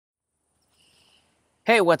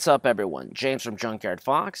Hey, what's up, everyone? James from Junkyard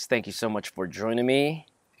Fox. Thank you so much for joining me.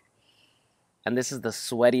 And this is the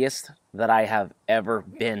sweatiest that I have ever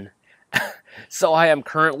been. So I am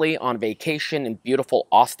currently on vacation in beautiful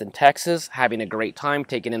Austin, Texas, having a great time,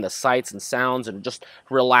 taking in the sights and sounds and just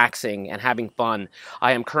relaxing and having fun.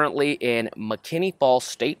 I am currently in McKinney Falls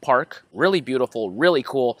State Park. Really beautiful, really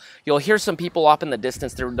cool. You'll hear some people off in the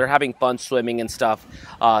distance. They're having fun swimming and stuff.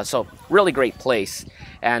 So really great place.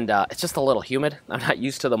 And it's just a little humid. I'm not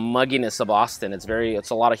used to the mugginess of Austin. It's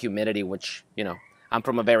a lot of humidity, which, I'm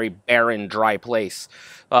from a very barren, dry place.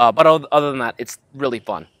 But other than that, it's really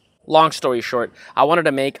fun. Long story short, I wanted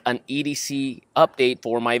to make an EDC update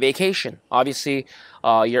for my vacation. Obviously,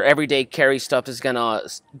 your everyday carry stuff is going to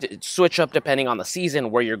switch up depending on the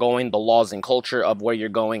season, where you're going, the laws and culture of where you're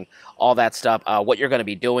going, all that stuff, what you're going to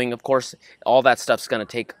be doing, of course. All that stuff's going to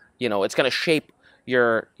take, it's going to shape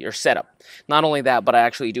your setup. Not only that, but I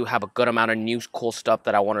actually do have a good amount of new cool stuff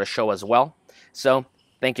that I wanted to show as well. So,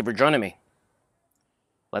 thank you for joining me.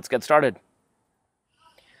 Let's get started.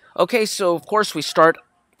 Okay, so of course we start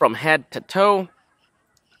from head to toe.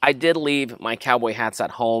 I did leave my cowboy hats at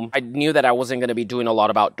home. I knew that I wasn't going to be doing a lot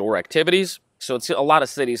of outdoor activities, so it's a lot of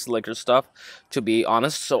city slicker stuff, to be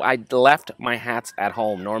honest. So I left my hats at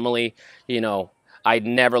home. Normally, I'd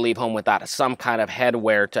never leave home without some kind of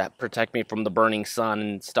headwear to protect me from the burning sun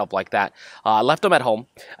and stuff like that. I left them at home.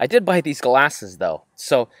 I did buy these glasses, though.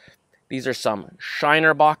 So these are some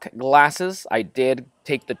Shinerbach glasses. I did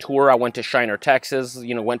take the tour. I went to Shiner, Texas,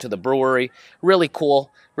 went to the brewery. Really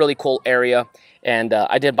cool area. And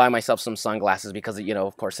I did buy myself some sunglasses because,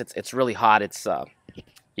 of course, it's really hot. It's,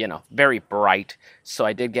 very bright. So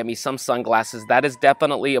I did get me some sunglasses. That is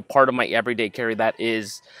definitely a part of my everyday carry that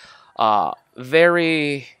is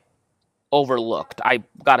very overlooked. I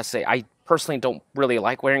gotta say, I personally don't really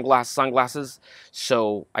like wearing sunglasses,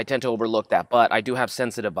 so I tend to overlook that, but I do have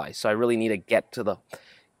sensitive eyes, so I really need to get to the,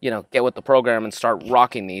 get with the program and start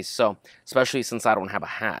rocking these. So, especially since I don't have a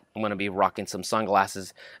hat, I'm going to be rocking some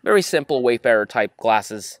sunglasses. Very simple Wayfarer type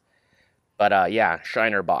glasses, but yeah,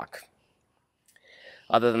 Shinerbach.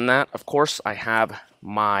 Other than that, of course, I have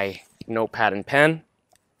my notepad and pen.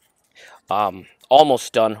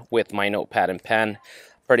 Almost done with my notepad and pen.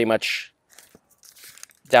 Pretty much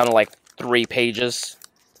down to like 3 pages.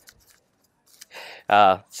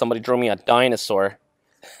 Somebody drew me a dinosaur.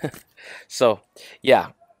 So, yeah.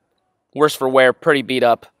 Worse for wear, pretty beat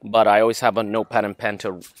up, but I always have a notepad and pen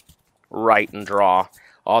to write and draw,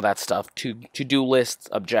 all that stuff. To-do lists,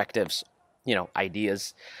 objectives,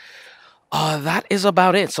 ideas. That is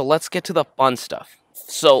about it. So let's get to the fun stuff.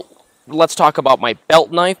 So let's talk about my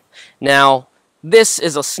belt knife. Now, this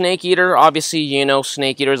is a snake eater. Obviously,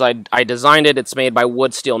 snake eaters. I designed it. It's made by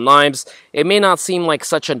Wood Steel Knives. It may not seem like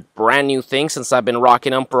such a brand new thing since I've been rocking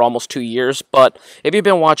them for almost 2 years, but if you've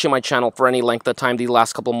been watching my channel for any length of time these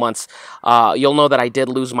last couple months, you'll know that I did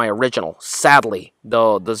lose my original. Sadly,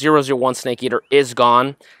 the 001 snake eater is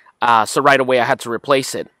gone, so right away I had to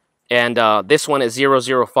replace it. And this one is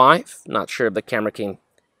 005. Not sure if the camera can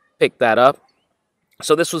pick that up.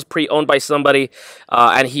 So this was pre-owned by somebody,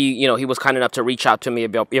 and he was kind enough to reach out to me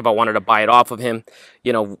if I wanted to buy it off of him,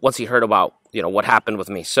 once he heard about, what happened with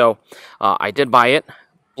me. So I did buy it.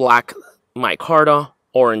 Black micarta,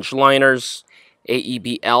 orange liners,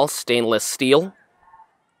 AEBL stainless steel,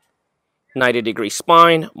 90-degree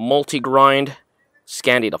spine, multi-grind,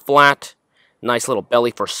 Scandi to flat, nice little belly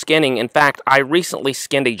for skinning. In fact, I recently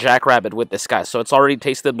skinned a jackrabbit with this guy, so it's already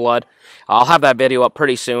tasted blood. I'll have that video up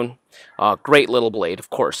pretty soon. Great little blade,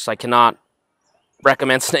 of course. I cannot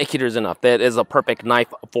recommend snake eaters enough. That is a perfect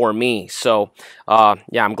knife for me. So,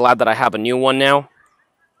 yeah, I'm glad that I have a new one now.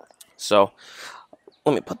 So,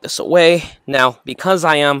 let me put this away. Now, because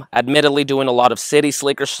I am admittedly doing a lot of city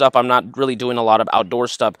slicker stuff, I'm not really doing a lot of outdoor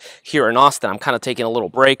stuff here in Austin. I'm kind of taking a little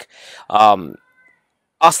break.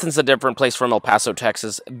 Austin's a different place from El Paso,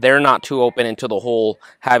 Texas. They're not too open into the whole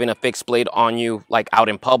having a fixed blade on you, like out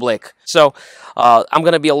in public. So I'm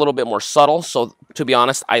going to be a little bit more subtle. So to be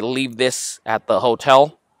honest, I leave this at the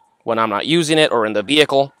hotel when I'm not using it or in the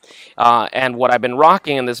vehicle. And what I've been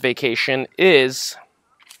rocking in this vacation is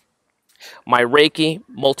my Reiki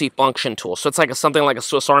multifunction tool. So it's like something like a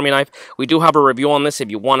Swiss Army knife. We do have a review on this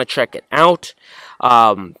if you want to check it out.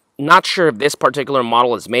 Not sure if this particular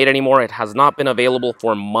model is made anymore. It has not been available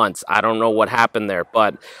for months. I don't know what happened there.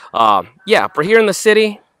 But, yeah, for here in the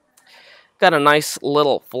city, got a nice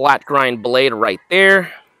little flat grind blade right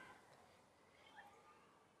there.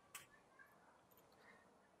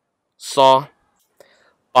 Saw,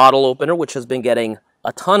 bottle opener, which has been getting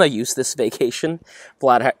a ton of use this vacation.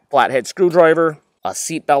 Flathead screwdriver, a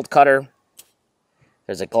seatbelt cutter,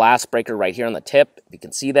 There's a glass breaker right here on the tip, if you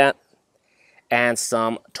can see that. And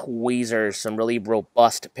some tweezers, some really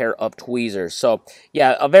robust pair of tweezers. So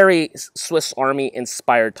yeah, a very Swiss Army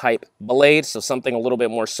inspired type blade. So something a little bit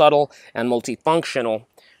more subtle and multifunctional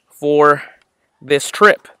for this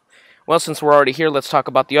trip. Well, since we're already here, let's talk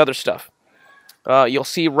about the other stuff. You'll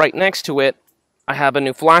see right next to it, I have a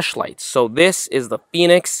new flashlight. So this is the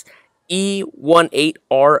Phoenix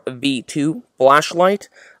E18RV2 flashlight,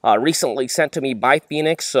 recently sent to me by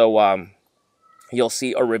Phoenix. So you'll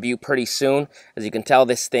see a review pretty soon. As you can tell,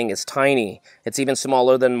 this thing is tiny. It's even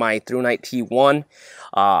smaller than my ThruNite T1.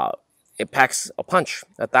 It packs a punch.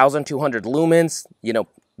 1,200 lumens, you know,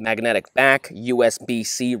 magnetic back,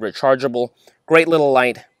 USB-C rechargeable. Great little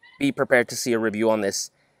light. Be prepared to see a review on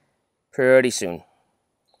this pretty soon.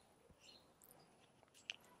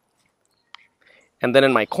 And then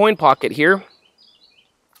in my coin pocket here,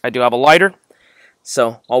 I do have a lighter.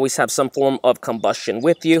 So always have some form of combustion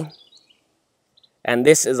with you. And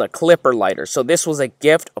this is a clipper lighter. So this was a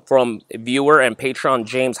gift from viewer and patron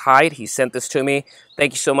James Hyde. He sent this to me.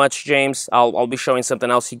 Thank you so much, James. I'll be showing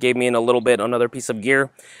something else he gave me in a little bit, another piece of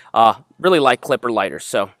gear. Really like clipper lighters,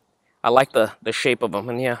 so I like the shape of them,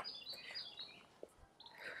 and yeah.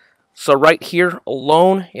 So right here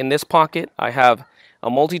alone in this pocket, I have a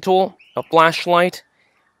multi-tool, a flashlight,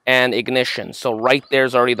 and ignition. So right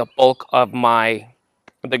there's already the bulk of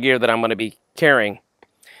the gear that I'm going to be carrying.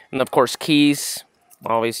 And of course, keys.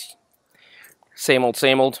 Always same old,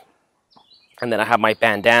 same old. And then I have my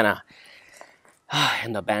bandana.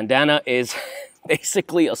 And the bandana is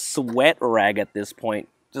basically a sweat rag at this point.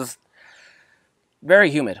 Just very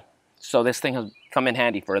humid. So this thing has come in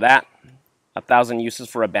handy for that. 1,000 uses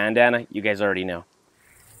for a bandana. You guys already know.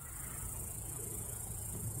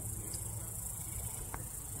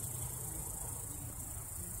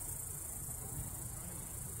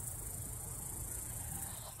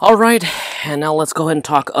 Alright, and now let's go ahead and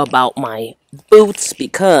talk about my boots,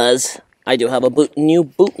 because I do have a new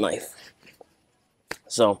boot knife.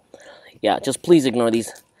 So, yeah, just please ignore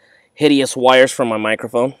these hideous wires from my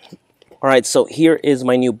microphone. Alright, so here is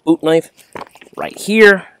my new boot knife, right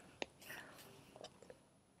here.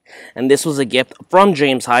 And this was a gift from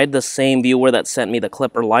James Hyde, the same viewer that sent me the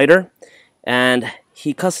clipper lighter. And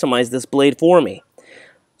he customized this blade for me.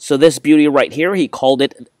 So this beauty right here, he called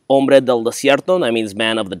it Hombre del Desierto, that means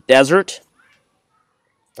man of the desert.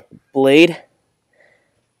 Blade.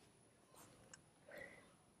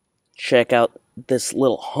 Check out this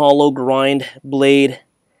little hollow grind blade.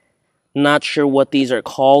 Not sure what these are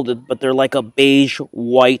called, but they're like a beige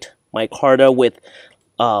white micarta with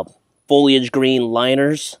foliage green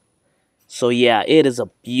liners. So yeah, it is a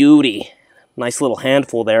beauty. Nice little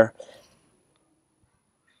handful there.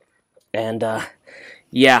 And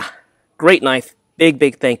yeah, great knife.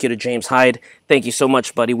 Big thank you to James Hyde. Thank you so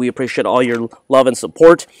much, buddy. We appreciate all your love and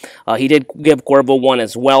support. He did give Cuervo one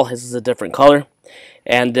as well. His is a different color.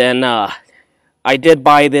 And then I did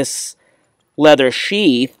buy this leather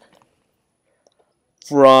sheath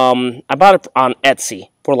from, I bought it on Etsy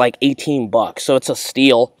for like 18 bucks. So it's a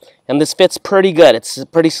steal. And this fits pretty good. It's a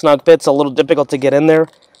pretty snug fit. It's a little difficult to get in there.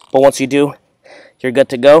 But once you do, you're good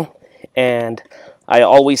to go. And I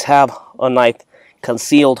always have a knife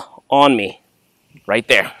concealed on me. Right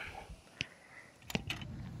there.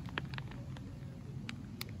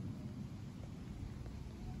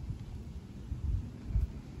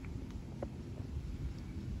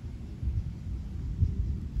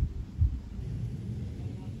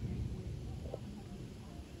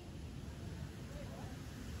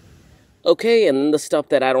 Okay, and the stuff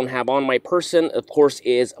that I don't have on my person, of course,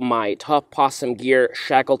 is my Tough Possum Gear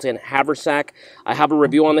Shackleton Haversack. I have a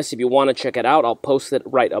review on this if you want to check it out. I'll post it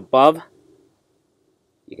right above.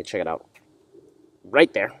 You can check it out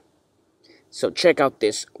right there. So check out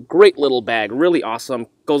this great little bag. Really awesome.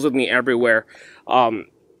 Goes with me everywhere. On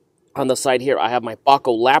the side here, I have my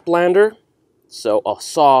Baco Laplander. So a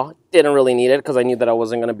saw. Didn't really need it because I knew that I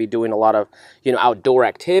wasn't going to be doing a lot of, outdoor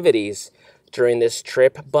activities during this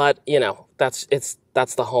trip. But, that's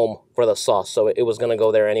the home for the saw. So it was going to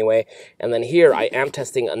go there anyway. And then here, I am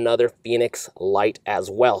testing another Phoenix light as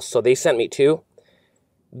well. So they sent me two.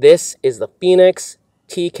 This is the Phoenix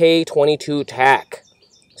TK22 TAC.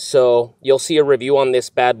 So you'll see a review on this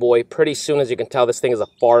bad boy pretty soon. As you can tell, this thing is a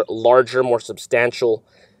far larger, more substantial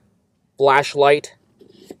flashlight.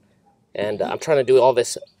 And I'm trying to do all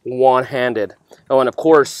this one-handed. Oh, and of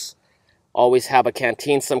course, always have a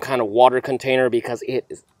canteen, some kind of water container, because it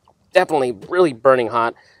is definitely really burning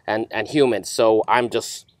hot and humid. So I'm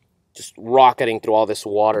just rocketing through all this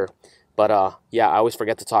water. But yeah, I always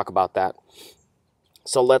forget to talk about that.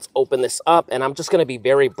 So let's open this up, and I'm just going to be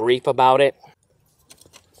very brief about it.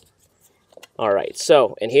 All right,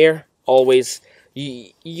 so in here, always,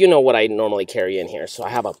 you know what I normally carry in here. So I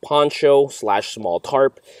have a poncho slash small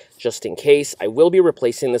tarp, just in case. I will be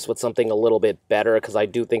replacing this with something a little bit better, because I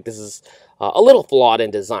do think this is a little flawed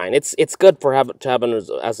in design. It's good for to have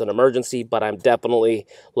as an emergency, but I'm definitely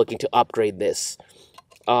looking to upgrade this.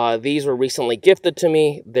 These were recently gifted to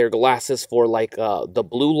me. They're glasses for like the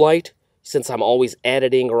blue light. Since I'm always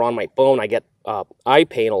editing or on my phone, I get eye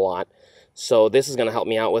pain a lot. So this is going to help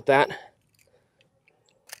me out with that.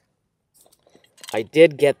 I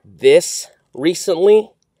did get this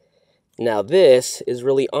recently. Now this is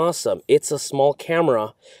really awesome. It's a small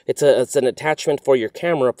camera. It's an attachment for your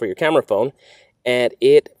camera phone, and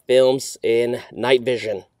it films in night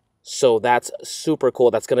vision. So that's super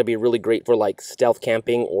cool. That's going to be really great for like stealth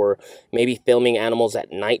camping, or maybe filming animals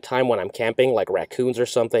at nighttime when I'm camping, like raccoons or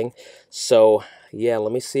something. So yeah,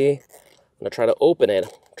 let me see. I'm going to try to open it.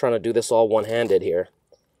 I'm trying to do this all one-handed here.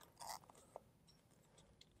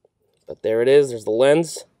 But there it is. There's the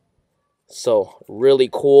lens. So really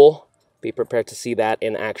cool. Be prepared to see that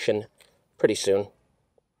in action pretty soon.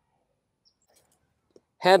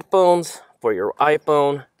 Headphones for your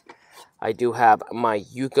iPhone. I do have my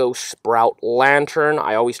Yuko Sprout lantern.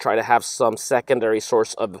 I always try to have some secondary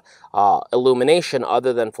source of illumination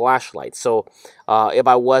other than flashlights. So if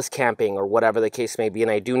I was camping or whatever the case may be,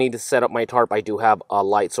 and I do need to set up my tarp, I do have a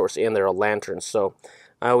light source in there, a lantern. So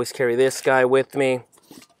I always carry this guy with me.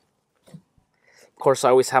 Of course,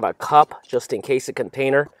 I always have a cup just in case, a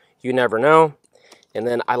container. You never know. And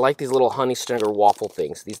then I like these little honey stinger waffle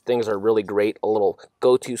things. These things are really great. A little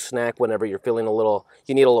go-to snack whenever you're feeling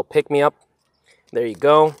you need a little pick-me-up. There you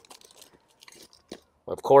go.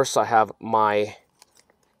 Of course, I have my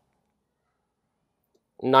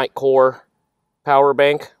Nightcore power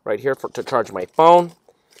bank right here to charge my phone.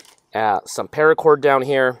 Some paracord down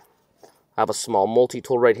here. I have a small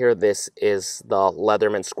multi-tool right here. This is the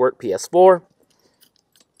Leatherman Squirt PS4.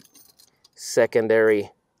 Secondary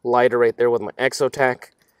lighter right there with my Exotac.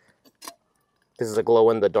 This is a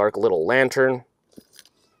glow-in-the-dark little lantern.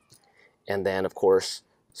 And then, of course,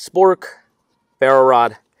 spork, ferro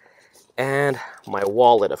rod, and my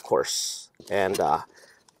wallet, of course. And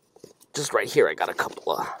just right here, I got a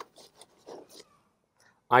couple of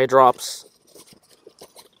eye drops.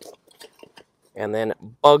 And then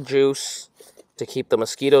bug juice to keep the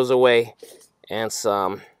mosquitoes away, and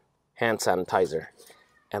some hand sanitizer.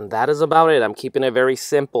 And that is about it. I'm keeping it very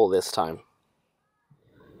simple this time.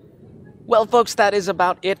 Well, folks, that is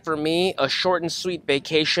about it for me. A short and sweet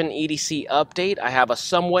vacation EDC update. I have a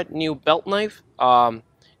somewhat new belt knife, a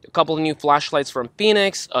couple of new flashlights from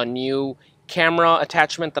Phoenix, a new camera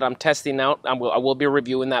attachment that I'm testing out. I will be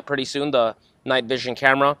reviewing that pretty soon, the night vision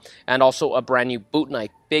camera, and also a brand new boot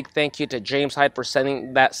knife. Big thank you to James Hyde for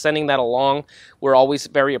sending that along. We're always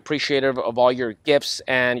very appreciative of all your gifts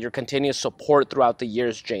and your continuous support throughout the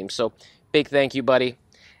years, James. So big thank you, buddy.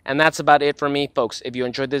 And that's about it for me, folks. If you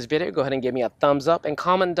enjoyed this video, go ahead and give me a thumbs up and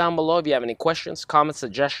comment down below if you have any questions, comments,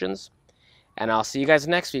 suggestions. And I'll see you guys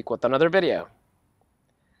next week with another video.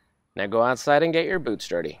 Now go outside and get your boots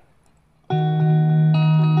dirty.